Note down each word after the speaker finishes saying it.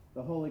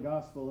The Holy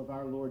Gospel of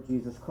our Lord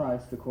Jesus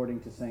Christ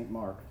according to St.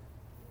 Mark.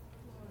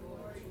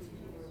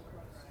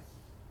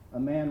 A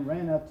man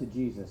ran up to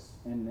Jesus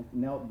and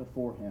knelt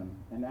before him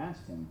and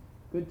asked him,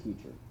 "Good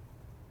teacher,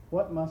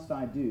 what must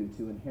I do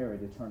to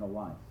inherit eternal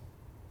life?"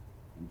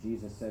 And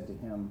Jesus said to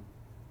him,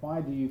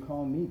 "Why do you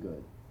call me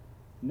good?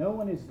 No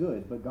one is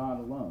good but God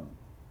alone.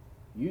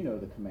 You know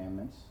the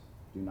commandments: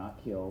 do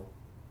not kill,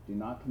 do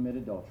not commit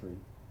adultery,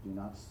 do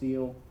not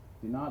steal,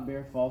 do not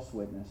bear false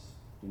witness,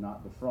 do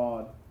not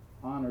defraud,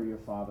 honor your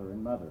father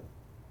and mother."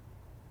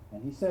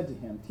 And he said to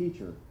him,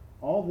 "Teacher,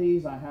 all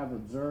these I have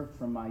observed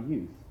from my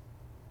youth."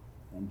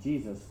 And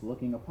Jesus,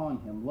 looking upon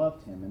him,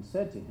 loved him and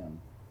said to him,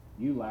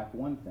 "You lack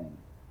one thing.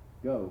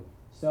 Go,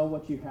 sell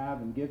what you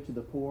have and give to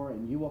the poor,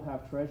 and you will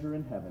have treasure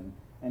in heaven,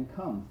 and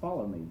come,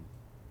 follow me."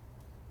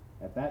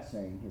 At that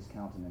saying his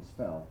countenance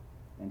fell,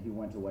 and he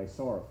went away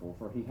sorrowful,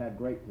 for he had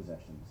great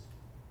possessions.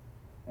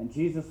 And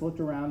Jesus looked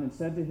around and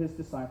said to his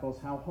disciples,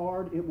 "How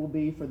hard it will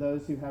be for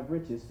those who have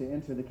riches to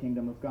enter the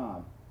kingdom of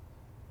God."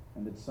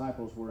 And the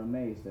disciples were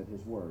amazed at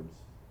his words.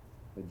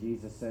 But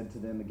Jesus said to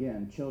them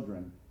again,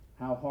 "Children,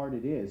 how hard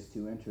it is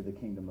to enter the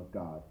kingdom of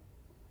God.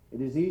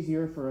 It is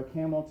easier for a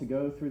camel to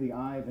go through the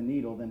eye of a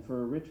needle than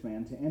for a rich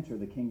man to enter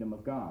the kingdom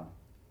of God."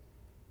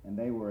 And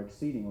they were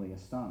exceedingly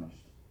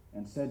astonished,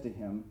 and said to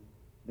him,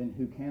 "Then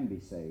who can be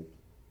saved?"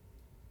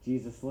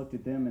 Jesus looked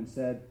at them and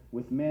said,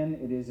 "With men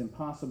it is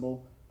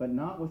impossible, but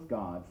not with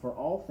God, for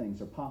all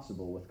things are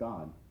possible with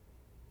God."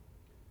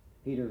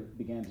 Peter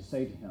began to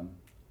say to him,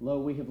 "Lo,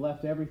 we have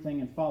left everything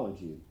and followed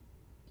you."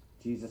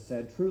 Jesus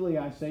said, "Truly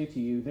I say to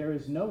you, there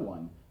is no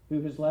one who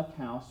has left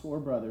house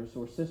or brothers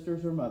or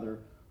sisters or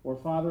mother or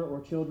father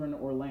or children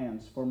or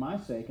lands for my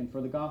sake and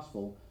for the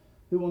gospel,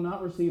 who will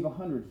not receive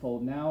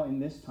 100-fold now in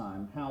this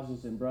time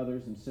houses and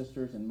brothers and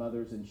sisters and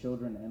mothers and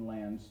children and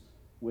lands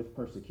with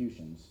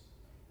persecutions,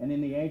 and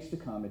in the age to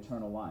come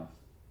eternal life.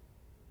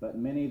 But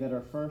many that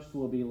are first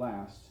will be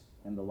last,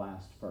 and the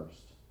last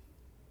first."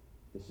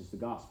 This is the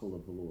gospel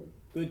of the Lord.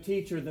 "Good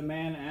teacher," the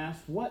man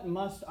asked, "what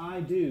must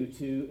I do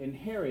to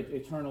inherit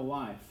eternal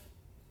life?"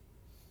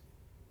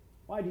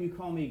 "Why do you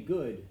call me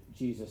good?"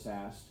 Jesus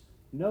asked.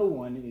 "No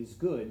one is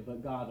good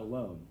but God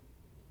alone."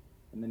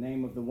 In the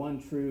name of the one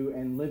true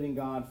and living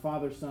God,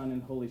 Father, Son,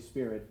 and Holy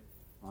Spirit,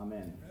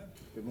 Amen.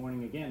 Good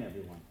morning again,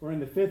 everyone. We're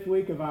in the 5th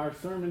week of our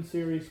sermon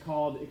series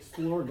called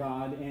Explore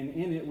God, and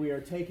in it we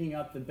are taking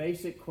up the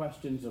basic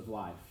questions of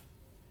life.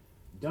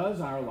 Does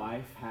our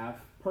life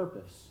have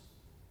purpose?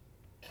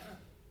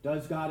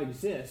 Does God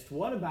exist?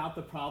 What about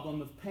the problem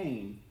of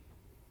pain?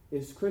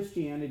 Is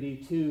Christianity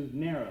too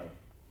narrow?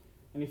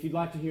 And if you'd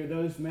like to hear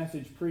those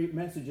messages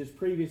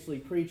previously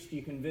preached,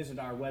 you can visit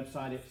our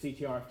website at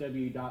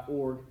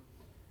ctrfw.org.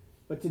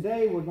 But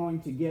today we're going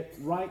to get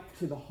right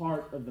to the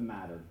heart of the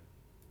matter.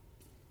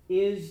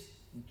 Is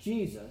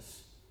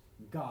Jesus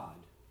God?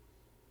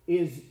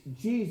 Is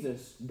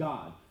Jesus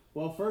God?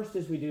 Well, first,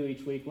 as we do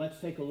each week,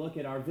 let's take a look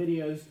at our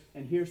videos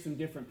and hear some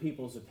different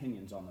people's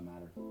opinions on the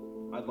matter.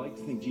 I'd like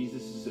to think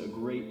Jesus is a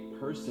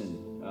great person.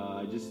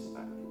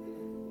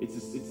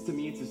 It's to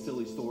me, it's a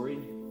silly story.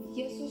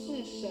 耶稣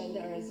是神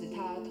的儿子，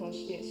他同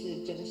时也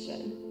是真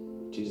神。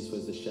 Jesus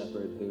was the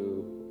shepherd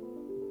who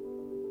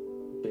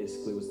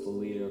basically was the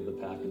leader of the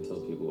pack and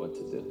told people what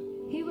to do.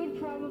 He would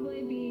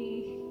probably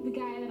be the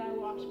guy that I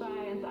walked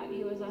by and thought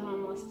he was a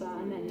homeless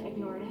bum and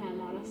ignored him,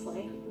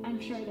 honestly. I'm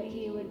sure that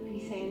he would be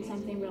saying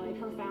something really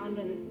profound,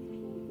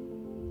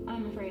 and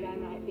I'm afraid I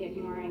might be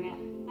ignoring it.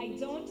 I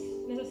don't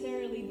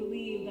necessarily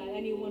believe that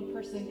any one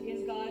person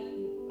is God.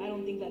 I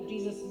don't think that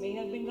Jesus may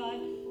have been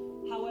God.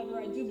 However,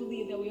 I do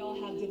believe that we all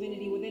have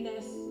divinity within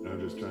us. I'm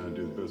just trying to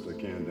do the best I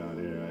can down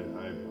here.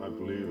 I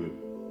believe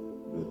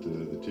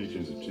that the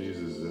teachings of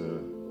Jesus,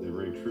 they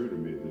ring true to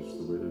me.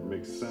 It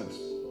makes sense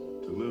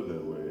to live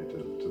that way,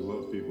 to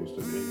love people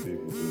instead of hate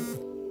people,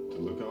 to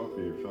look out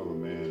for your fellow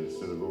man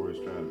instead of always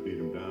trying to beat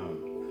him down.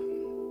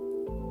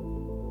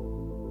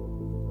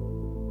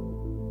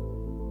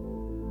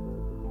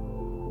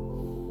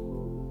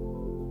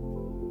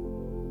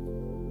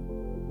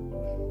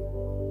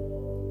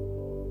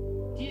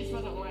 Jesus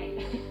wasn't white,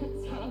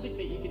 so I don't think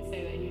that you could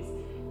say that he's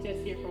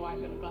just here for white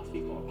middle-class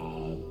people.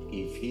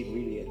 If he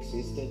really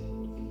existed,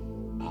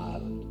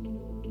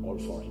 all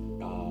for it.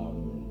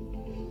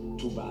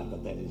 Too bad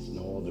that there is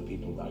no other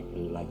people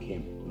like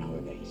him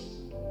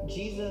nowadays.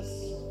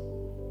 Jesus,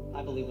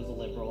 I believe, was a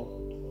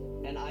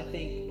liberal, and I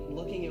think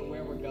looking at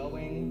where we're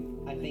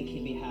going, I think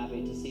he'd be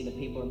happy to see that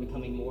people are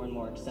becoming more and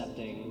more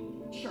accepting.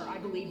 Sure, I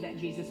believe that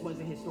Jesus was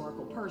a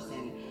historical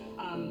person,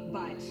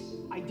 but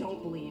I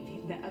don't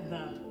believe that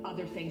the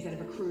other things that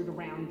have accrued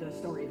around the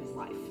story of his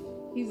life.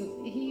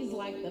 He's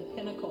like the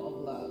pinnacle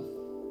of love.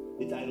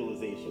 It's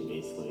idolization,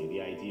 basically.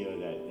 The idea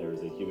that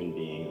there's a human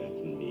being that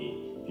can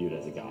be viewed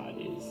as a god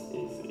is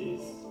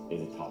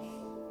a tough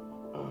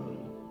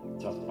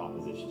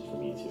proposition for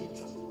me to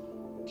accept.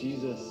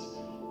 Jesus,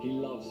 he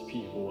loves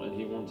people and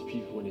he wants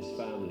people in his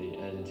family,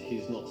 and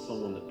he's not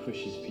someone that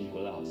pushes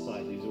people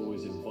outside. He's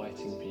always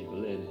inviting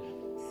people in.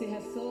 Si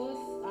Jesús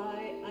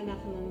ay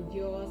anak ng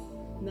Diyos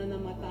na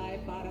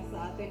namatay para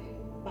sa atin,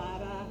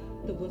 para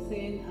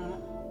tubusin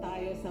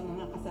tayo sa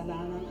mga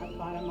kasalanan at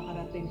para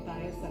makarating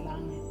tayo sa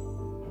langit.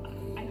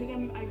 I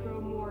think I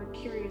grow more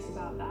curious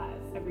about that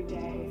every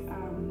day,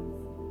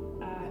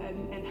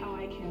 and how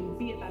I can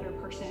be a better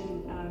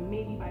person,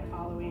 maybe by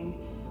following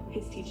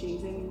his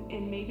teachings,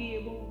 and maybe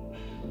it will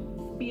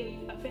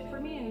be a fit for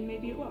me, and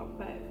maybe it won't,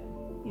 but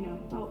you know,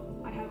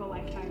 I have a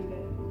lifetime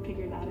to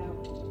figure that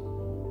out.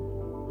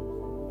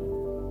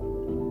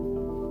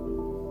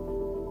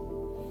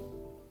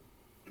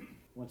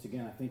 Once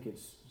again, I think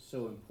it's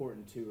so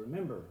important to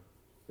remember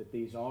that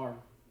these are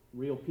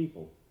real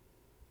people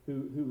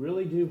who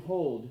really do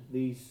hold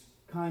these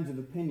kinds of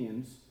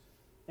opinions,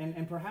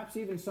 and perhaps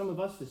even some of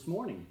us this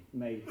morning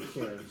may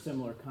share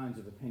similar kinds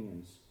of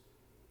opinions.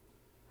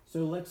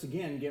 So let's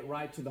again get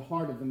right to the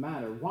heart of the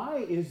matter. Why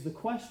is the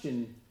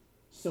question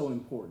so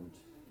important?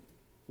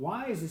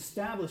 Why is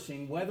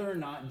establishing whether or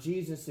not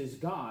Jesus is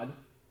God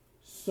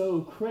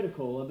so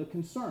critical of a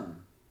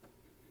concern?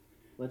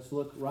 Let's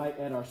look right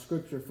at our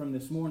scripture from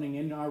this morning.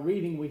 In our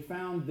reading, we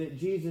found that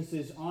Jesus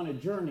is on a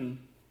journey,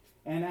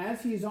 and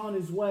as he's on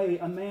his way,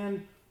 a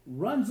man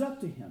runs up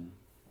to him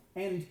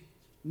and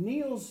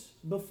kneels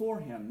before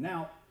him.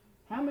 Now,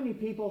 how many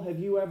people have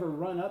you ever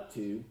run up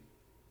to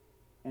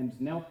and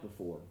knelt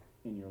before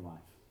in your life?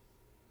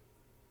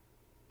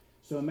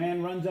 So a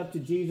man runs up to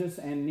Jesus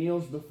and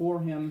kneels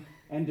before him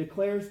and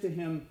declares to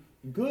him,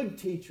 good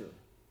teacher,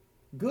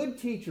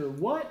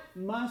 what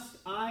must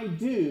I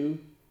do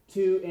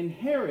to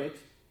inherit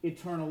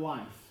eternal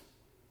life?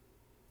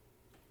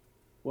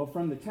 Well,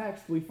 from the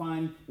text, we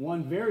find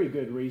one very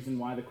good reason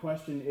why the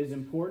question is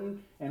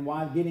important and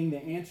why getting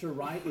the answer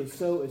right is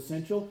so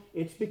essential.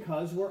 It's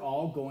because we're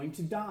all going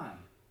to die.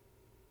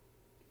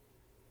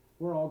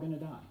 We're all going to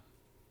die.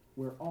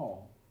 We're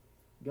all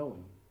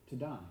going to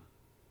die.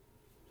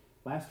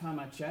 Last time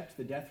I checked,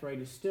 the death rate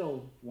is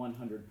still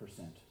 100%.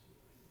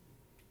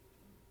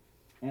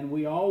 And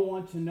we all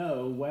want to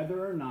know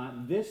whether or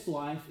not this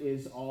life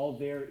is all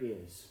there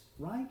is,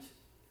 right?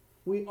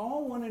 We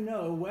all want to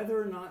know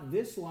whether or not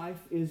this life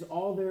is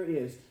all there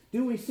is.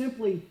 Do we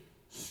simply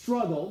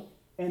struggle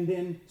and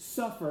then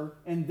suffer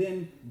and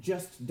then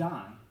just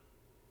die?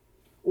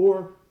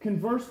 Or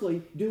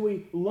conversely, do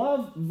we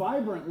love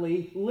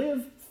vibrantly,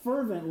 live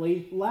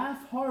fervently,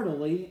 laugh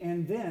heartily,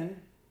 and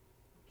then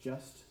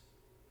just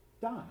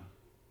die?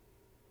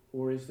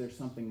 Or is there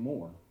something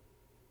more?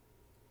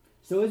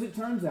 So as it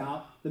turns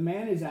out, the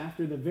man is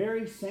after the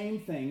very same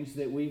things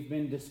that we've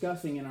been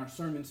discussing in our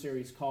sermon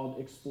series called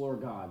Explore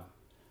God.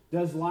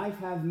 Does life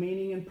have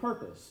meaning and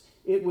purpose?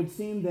 It would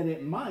seem that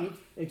it might,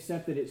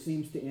 except that it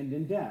seems to end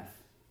in death.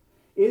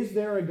 Is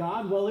there a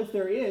God? Well, if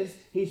there is,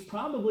 he's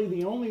probably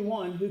the only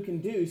one who can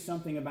do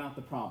something about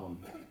the problem.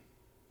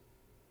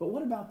 But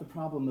what about the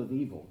problem of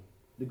evil?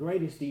 The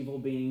greatest evil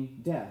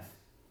being death,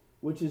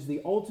 which is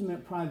the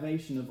ultimate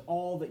privation of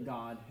all that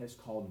God has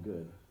called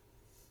good.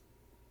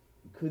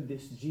 Could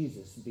this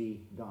Jesus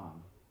be God?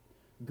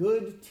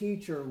 Good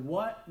teacher,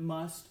 what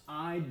must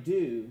I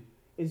do?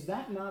 Is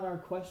that not our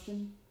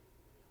question?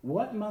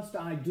 What must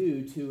I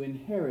do to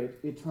inherit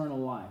eternal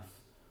life?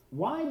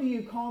 Why do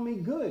you call me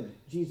good,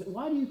 Jesus?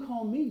 Why do you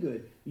call me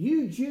good?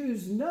 You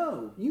Jews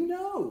know, you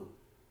know,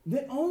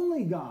 that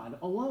only God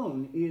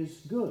alone is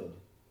good.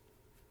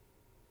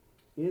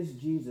 Is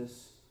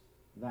Jesus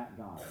that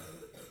God?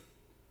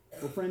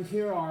 Well, friends,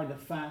 here are the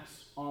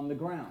facts on the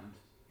ground.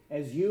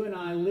 As you and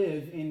I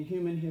live in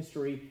human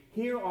history,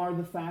 here are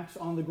the facts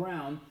on the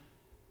ground.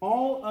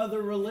 All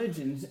other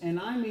religions, and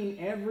I mean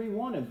every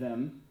one of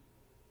them,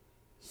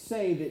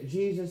 say that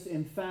Jesus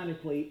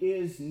emphatically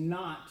is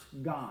not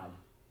God.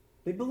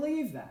 They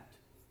believe that.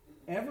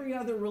 Every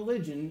other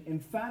religion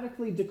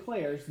emphatically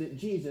declares that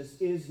Jesus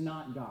is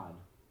not God.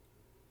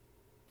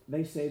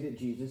 They say that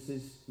Jesus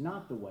is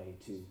not the way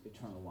to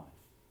eternal life.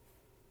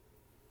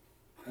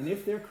 And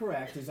if they're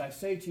correct, as I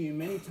say to you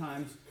many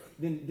times,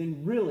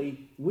 then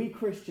really we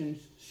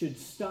Christians should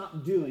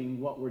stop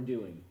doing what we're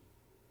doing.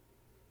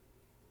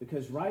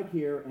 Because right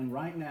here and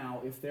right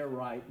now, if they're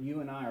right, you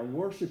and I are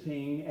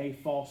worshiping a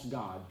false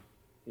God,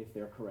 if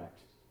they're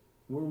correct.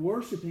 We're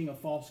worshiping a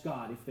false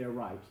God, if they're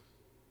right.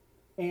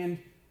 And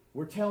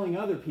we're telling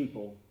other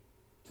people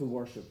to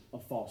worship a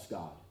false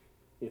God,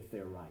 if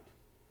they're right.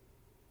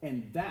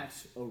 And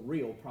that's a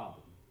real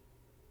problem.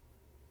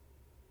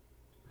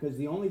 Because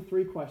the only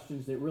three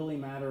questions that really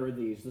matter are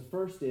these. The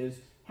first is,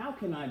 how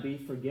can I be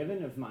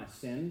forgiven of my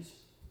sins?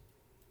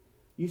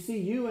 You see,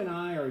 you and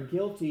I are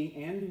guilty,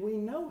 and we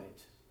know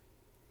it.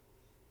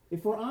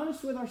 If we're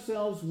honest with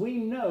ourselves, we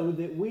know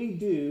that we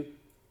do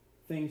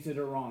things that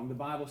are wrong. The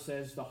Bible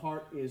says the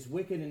heart is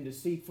wicked and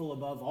deceitful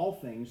above all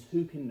things.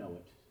 Who can know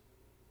it?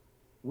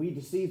 We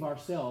deceive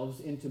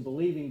ourselves into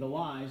believing the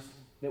lies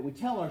that we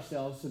tell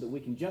ourselves so that we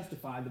can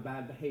justify the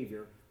bad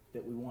behavior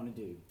that we want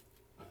to do.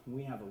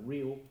 We have a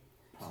real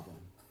problem.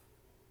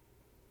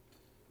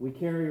 We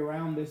carry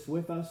around this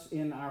with us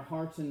in our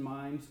hearts and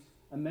minds,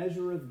 a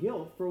measure of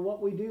guilt for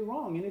what we do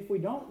wrong. And if we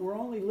don't, we're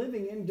only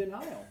living in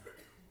denial.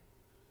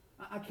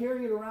 I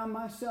carry it around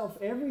myself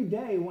every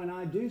day when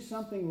I do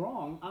something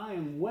wrong. I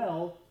am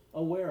well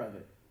aware of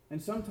it.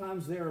 And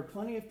sometimes there are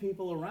plenty of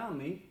people around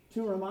me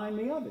to remind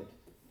me of it.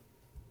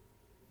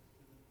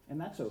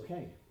 And that's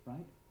okay,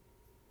 right?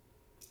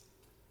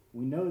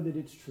 We know that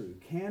it's true.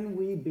 Can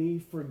we be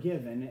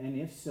forgiven? And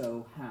if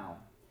so, how?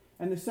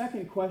 And the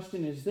second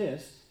question is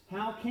this: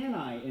 how can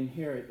I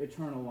inherit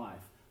eternal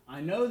life?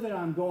 I know that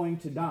I'm going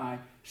to die.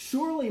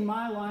 Surely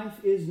my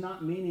life is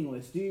not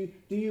meaningless. Do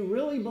you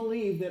really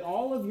believe that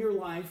all of your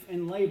life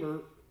and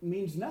labor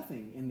means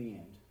nothing in the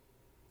end?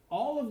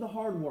 All of the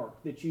hard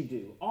work that you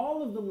do,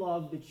 all of the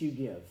love that you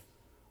give,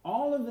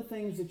 all of the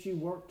things that you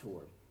work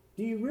toward,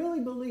 do you really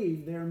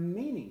believe they're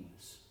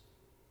meaningless?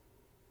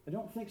 I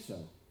don't think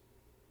so.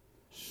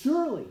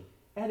 Surely,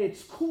 at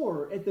its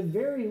core, at the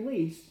very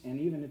least, and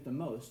even at the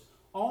most,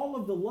 all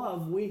of the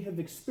love we have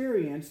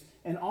experienced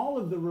and all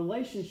of the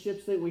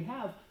relationships that we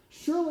have,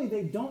 surely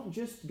they don't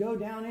just go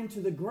down into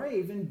the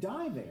grave and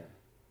die there.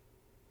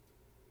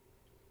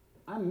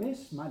 I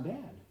miss my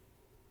dad.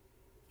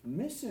 I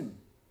miss him.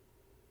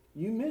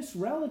 You miss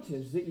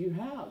relatives that you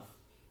have.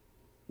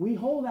 We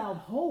hold out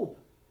hope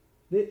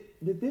that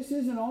this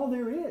isn't all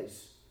there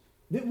is,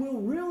 that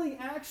we'll really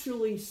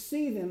actually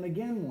see them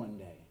again one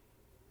day.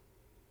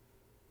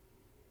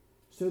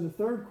 So the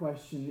third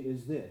question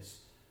is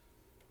this: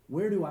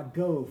 where do I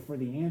go for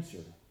the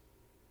answer?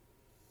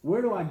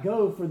 Where do I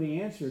go for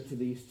the answer to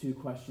these two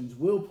questions?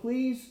 Will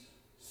please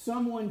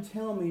someone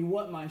tell me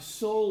what my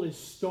soul is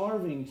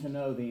starving to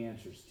know the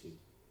answers to?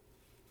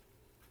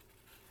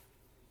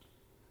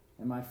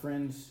 And my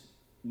friends,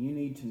 you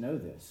need to know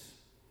this,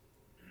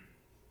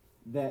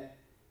 that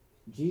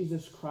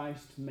Jesus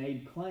Christ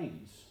made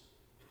claims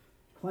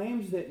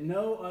that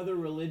no other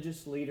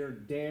religious leader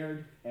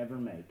dared ever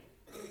make.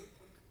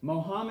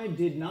 Mohammed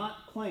did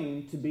not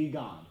claim to be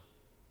God.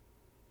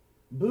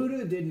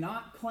 Buddha did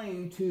not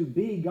claim to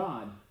be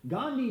God.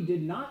 Gandhi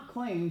did not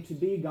claim to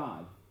be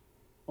God.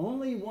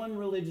 Only one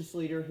religious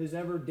leader has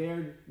ever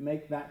dared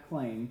make that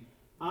claim: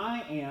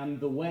 I am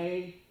the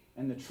way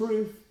and the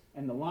truth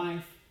and the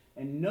life,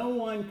 and no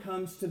one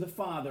comes to the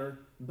Father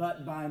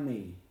but by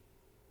me.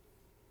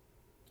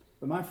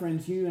 But my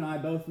friends, you and I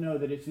both know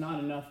that it's not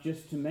enough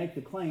just to make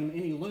the claim.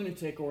 Any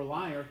lunatic or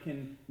liar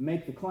can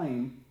make the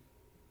claim.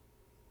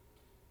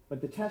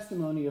 But the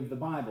testimony of the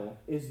Bible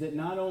is that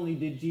not only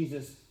did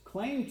Jesus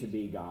claim to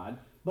be God,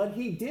 but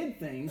he did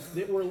things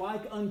that were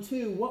like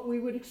unto what we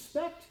would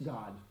expect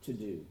God to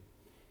do.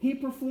 He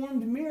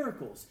performed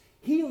miracles,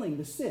 healing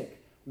the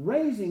sick,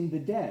 raising the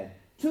dead,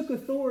 took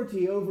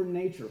authority over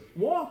nature,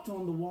 walked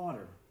on the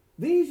water.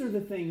 These are the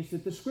things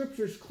that the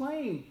Scriptures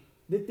claim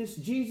that this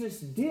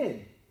Jesus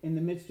did in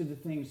the midst of the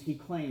things he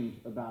claimed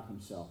about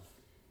himself.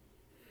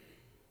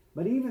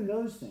 But even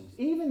those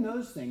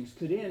things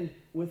could end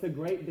with a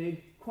great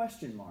big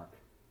question mark.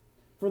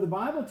 For the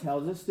Bible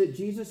tells us that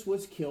Jesus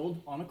was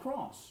killed on a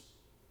cross.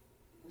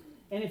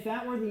 And if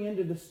that were the end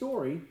of the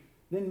story,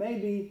 then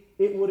maybe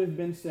it would have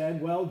been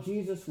said, well,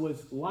 Jesus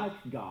was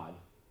like God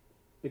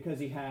because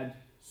he had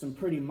some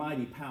pretty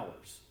mighty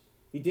powers.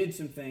 He did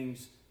some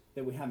things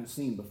that we haven't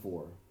seen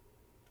before.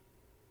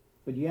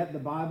 But yet the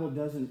Bible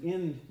doesn't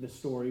end the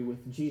story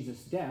with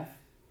Jesus' death.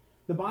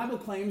 The Bible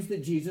claims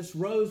that Jesus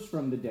rose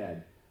from the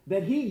dead,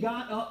 that he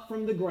got up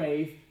from the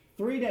grave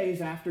 3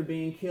 days after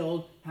being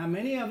killed. How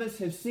many of us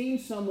have seen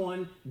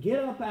someone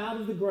get up out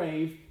of the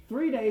grave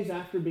 3 days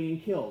after being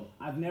killed?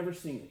 I've never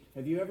seen it.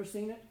 Have you ever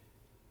seen it?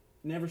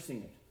 Never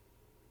seen it.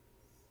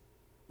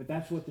 But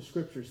that's what the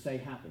Scriptures say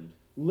happened.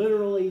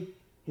 Literally,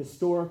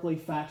 historically,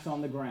 facts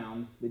on the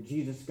ground, that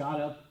Jesus got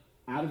up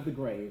out of the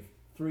grave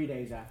 3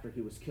 days after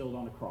he was killed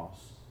on a cross.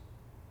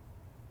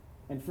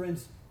 And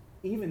friends,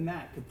 even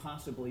that could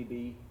possibly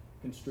be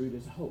construed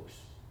as a hoax.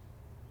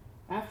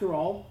 After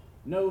all,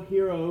 no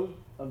hero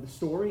of the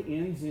story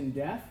ends in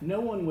death.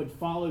 No one would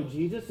follow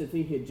Jesus if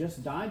he had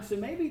just died. So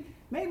maybe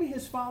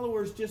his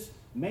followers just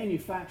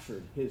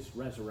manufactured his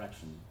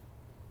resurrection.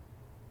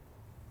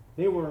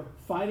 They were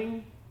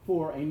fighting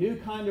for a new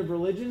kind of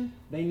religion.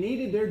 They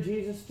needed their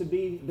Jesus to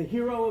be the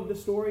hero of the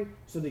story,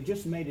 so they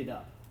just made it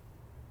up,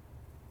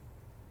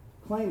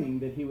 claiming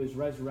that he was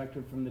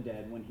resurrected from the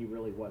dead when he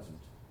really wasn't.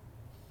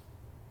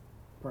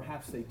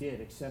 Perhaps they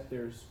did, except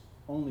there's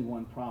only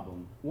one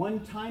problem.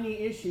 One tiny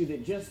issue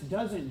that just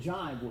doesn't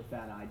jive with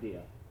that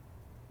idea.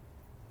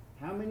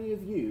 How many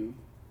of you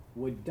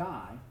would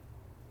die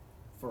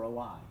for a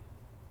lie?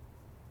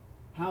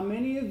 How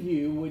many of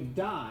you would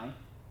die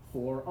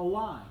for a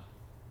lie?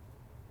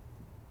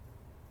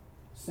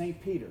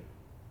 St. Peter,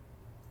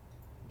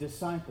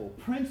 disciple,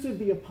 prince of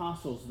the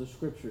apostles, the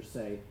Scriptures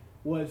say,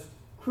 was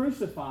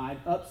crucified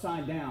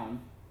upside down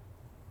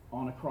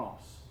on a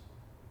cross.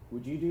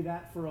 Would you do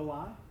that for a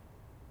lie?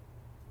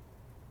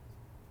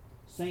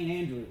 St.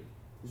 Andrew,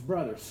 his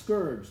brother,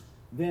 scourged,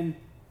 then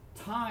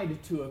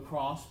tied to a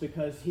cross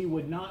because he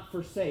would not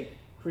forsake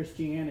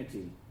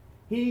Christianity.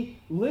 He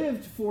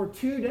lived for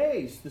 2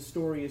 days, the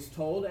story is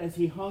told, as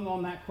he hung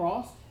on that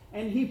cross,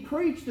 and he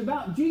preached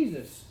about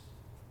Jesus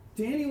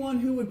to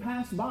anyone who would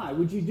pass by.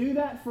 Would you do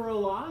that for a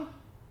lie?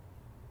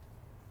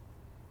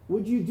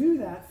 Would you do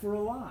that for a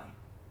lie?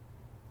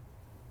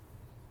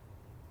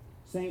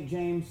 St.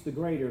 James the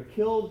Greater,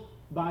 killed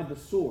by the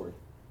sword.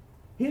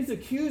 His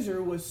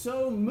accuser was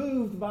so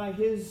moved by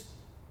his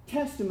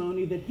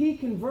testimony that he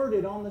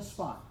converted on the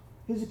spot.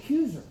 His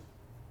accuser,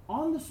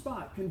 on the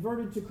spot,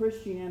 converted to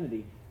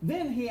Christianity.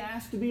 Then he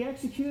asked to be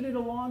executed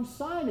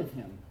alongside of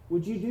him.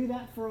 Would you do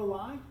that for a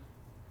lie?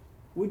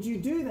 Would you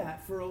do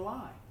that for a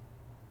lie?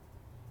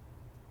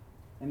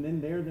 And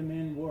then there the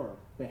men were,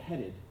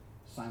 beheaded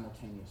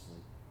simultaneously.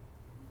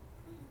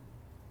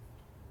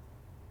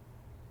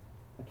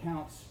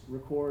 Accounts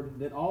record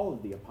that all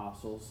of the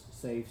apostles,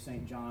 save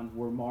St. John,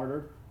 were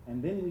martyred.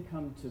 And then we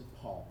come to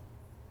Paul,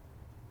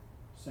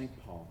 St.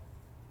 Paul.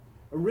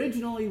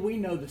 Originally, we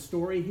know the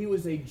story. He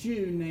was a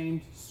Jew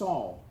named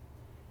Saul,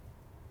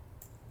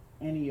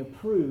 and he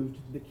approved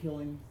the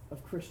killing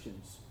of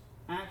Christians.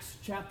 Acts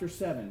chapter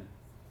 7,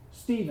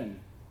 Stephen,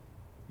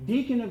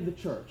 deacon of the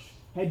church,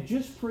 had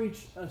just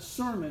preached a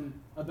sermon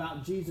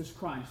about Jesus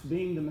Christ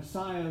being the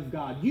Messiah of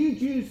God. You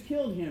Jews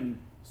killed him,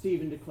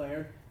 Stephen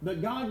declared,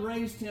 but God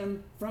raised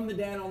him from the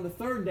dead on the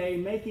third day,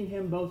 making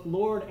him both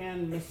Lord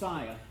and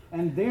Messiah.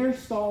 And there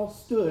Saul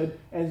stood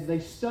as they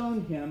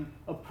stoned him,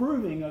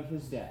 approving of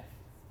his death.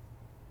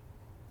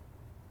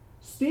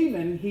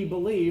 Stephen, he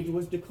believed,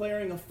 was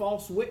declaring a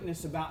false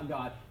witness about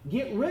God.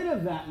 Get rid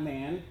of that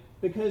man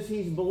because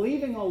he's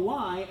believing a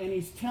lie and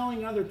he's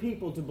telling other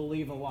people to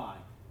believe a lie.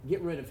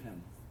 Get rid of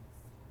him.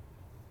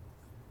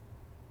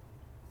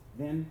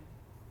 Then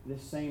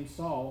this same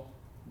Saul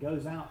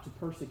goes out to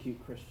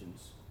persecute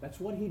Christians. That's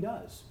what he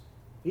does.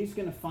 He's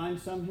going to find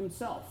some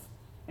himself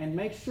and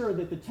make sure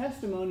that the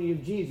testimony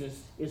of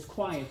Jesus is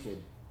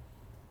quieted,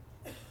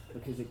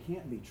 because it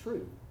can't be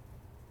true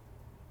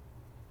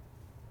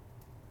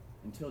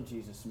until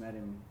Jesus met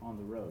him on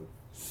the road.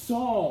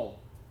 Saul,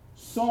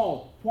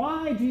 Saul,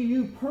 why do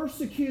you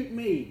persecute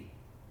me?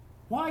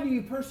 Why do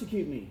you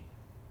persecute me?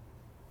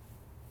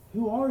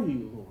 Who are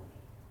you, Lord?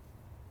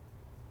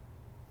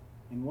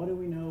 And what do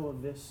we know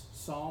of this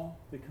Saul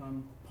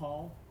become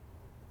Paul,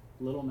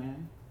 little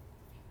man?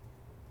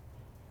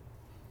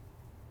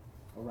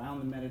 Around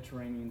the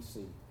Mediterranean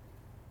Sea,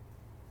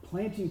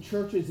 planting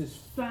churches as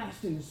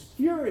fast and as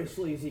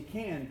furiously as he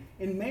can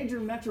in major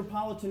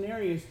metropolitan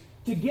areas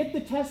to get the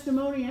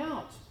testimony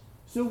out.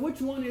 So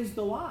which one is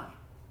the lie?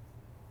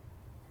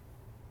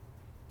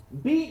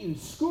 Beaten,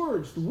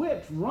 scourged,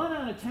 whipped, run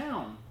out of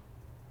town.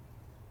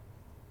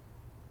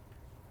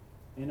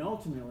 And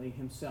ultimately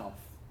himself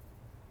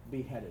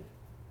beheaded.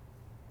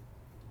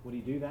 Would he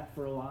do that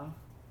for a lie?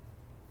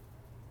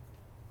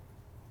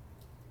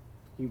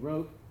 He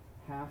wrote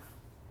half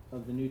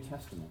of the New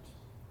Testament.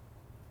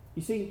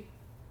 You see,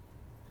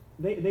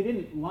 they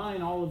didn't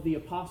line all of the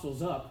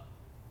apostles up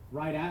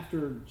right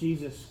after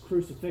Jesus'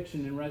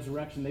 crucifixion and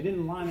resurrection. They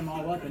didn't line them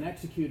all up and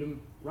execute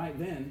them right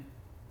then.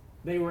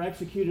 They were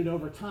executed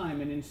over time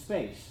and in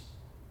space.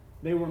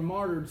 They were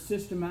martyred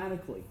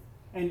systematically.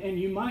 And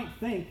you might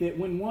think that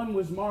when one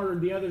was martyred,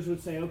 the others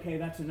would say, okay,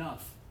 that's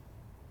enough.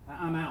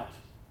 I'm out.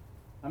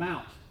 I'm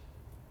out.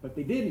 But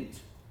they didn't.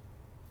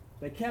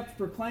 They kept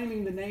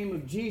proclaiming the name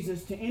of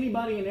Jesus to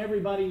anybody and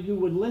everybody who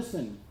would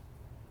listen.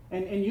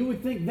 And you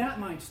would think that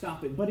might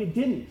stop it, but it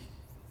didn't.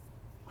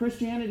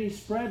 Christianity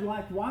spread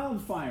like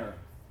wildfire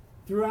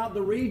throughout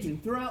the region,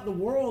 throughout the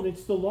world.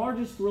 It's the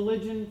largest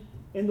religion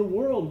in the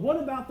world. What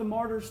about the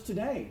martyrs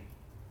today?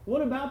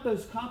 What about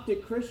those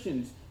Coptic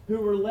Christians who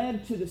were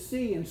led to the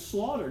sea and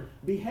slaughtered,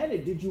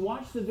 beheaded? Did you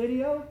watch the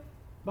video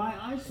by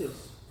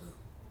ISIS?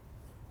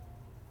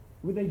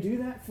 Would they do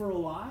that for a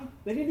lie?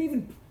 They didn't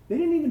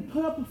even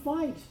put up a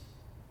fight.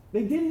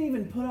 They didn't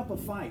even put up a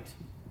fight.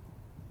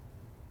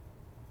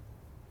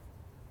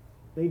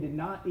 They did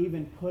not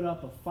even put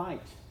up a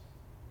fight.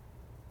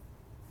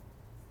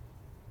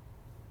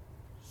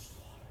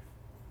 Slaughtered.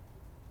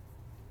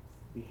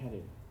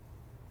 Beheaded.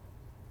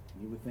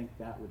 You would think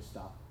that would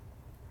stop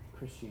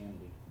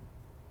Christianity.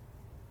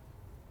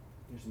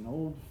 There's an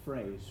old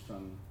phrase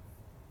from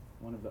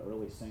one of the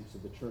early saints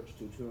of the church,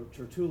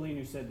 Tertullian,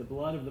 who said, the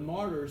blood of the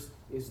martyrs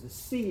is the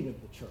seed of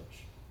the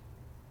church.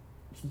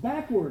 It's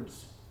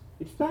backwards.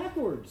 It's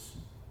backwards.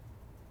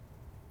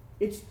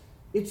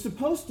 It's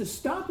supposed to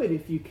stop it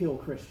if you kill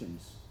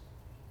Christians.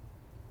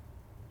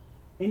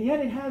 And yet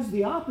it has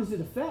the opposite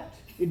effect.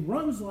 It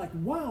runs like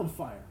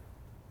wildfire.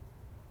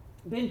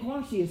 Ben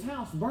Quashi's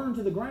house burned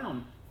to the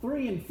ground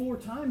 3 and 4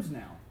 times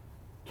now.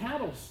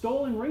 Cattle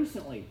stolen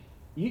recently.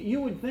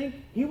 You would think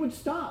he would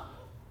stop.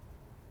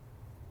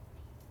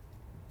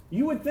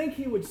 You would think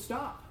he would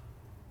stop.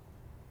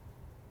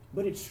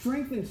 But it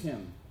strengthens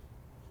him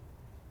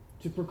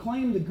to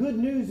proclaim the good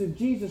news of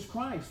Jesus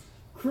Christ,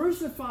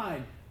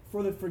 crucified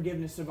for the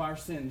forgiveness of our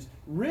sins,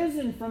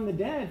 risen from the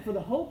dead for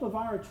the hope of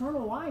our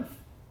eternal life.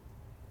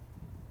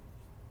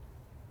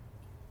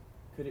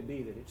 Could it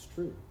be that it's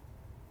true?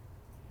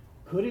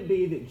 Could it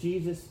be that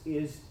Jesus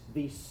is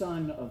the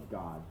Son of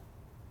God?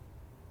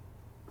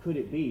 Could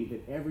it be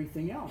that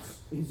everything else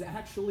is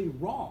actually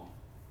wrong?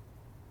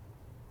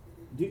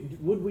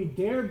 Would we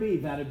dare be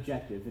that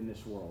objective in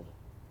this world?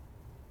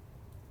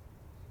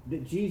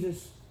 That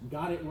Jesus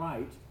got it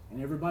right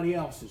and everybody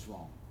else is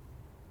wrong?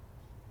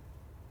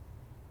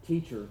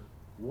 Teacher,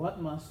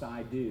 what must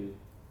I do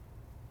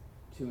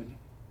to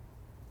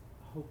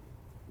I hope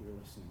you're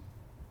listening.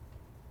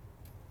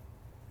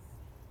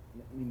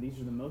 I mean, these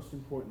are the most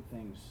important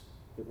things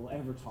that we'll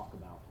ever talk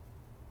about.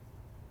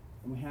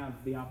 And we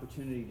have the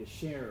opportunity to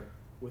share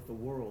with the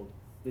world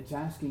that's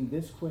asking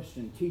this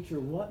question, Teacher,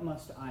 what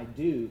must I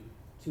do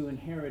to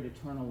inherit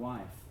eternal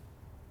life?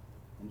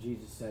 And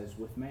Jesus says,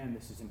 with man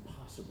this is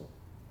impossible,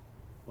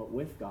 but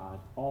with God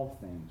all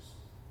things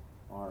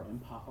are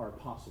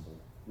possible.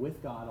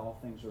 With God all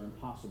things are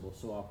impossible,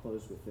 so I'll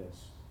close with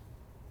this.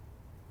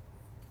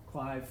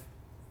 Clive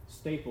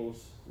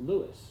Staples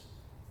Lewis,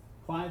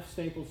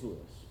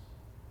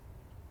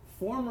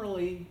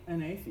 formerly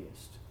an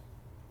atheist,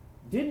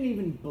 didn't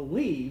even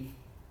believe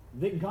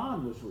that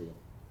God was real.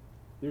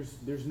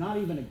 There's not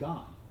even a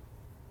God.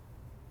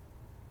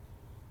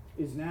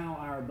 Is now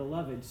our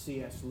beloved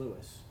C.S.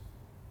 Lewis,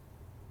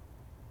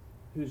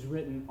 who's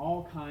written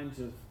all kinds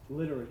of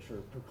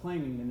literature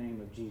proclaiming the name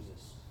of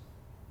Jesus.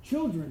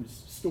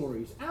 Children's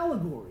stories,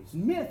 allegories,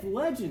 myth,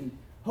 legend,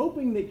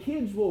 hoping that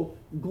kids will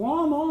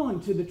glom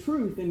on to the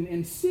truth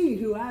and see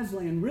who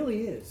Aslan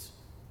really is.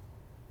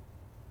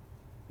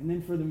 And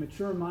then for the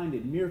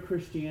mature-minded, Mere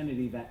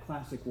Christianity, that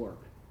classic work.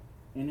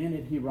 And in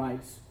it he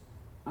writes,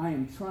 I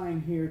am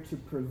trying here to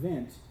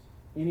prevent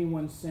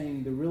anyone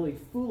saying the really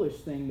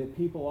foolish thing that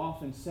people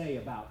often say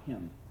about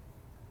him.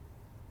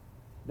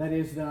 That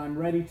is, that I'm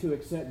ready to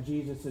accept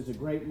Jesus as a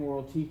great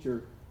moral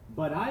teacher,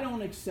 but I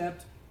don't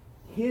accept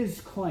his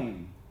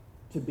claim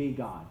to be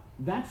God.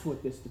 That's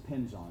what this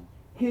depends on.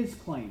 His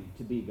claim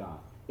to be God.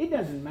 It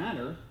doesn't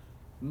matter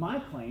my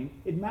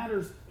claim. It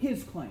matters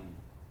his claim.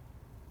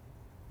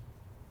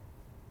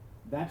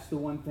 That's the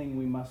one thing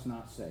we must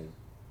not say.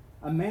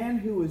 A man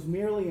who was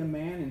merely a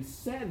man and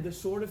said the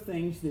sort of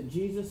things that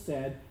Jesus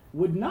said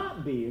would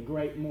not be a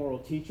great moral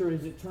teacher,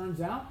 as it turns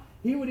out.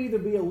 He would either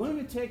be a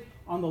lunatic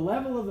on the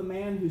level of a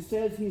man who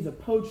says he's a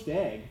poached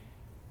egg.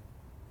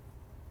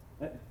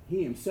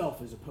 He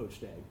himself is a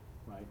poached egg,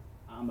 right?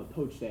 I'm a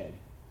poached egg.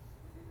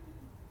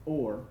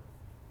 Or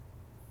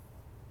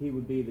he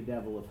would be the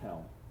devil of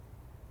hell.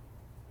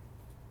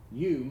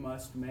 You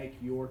must make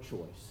your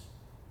choice.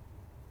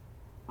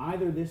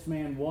 Either this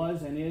man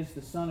was and is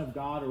the Son of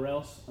God, or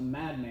else a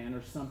madman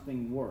or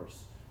something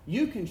worse.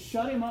 You can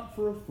shut him up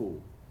for a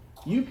fool.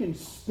 You can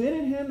spit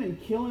at him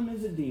and kill him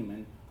as a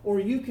demon, or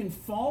you can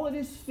fall at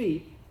his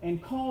feet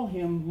and call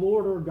him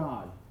Lord or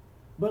God.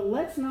 But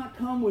let's not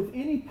come with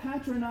any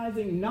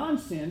patronizing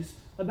nonsense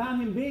about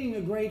him being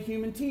a great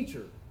human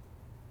teacher.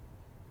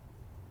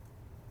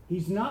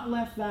 He's not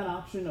left that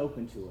option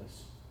open to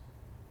us.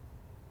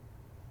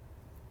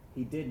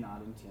 He did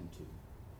not intend to.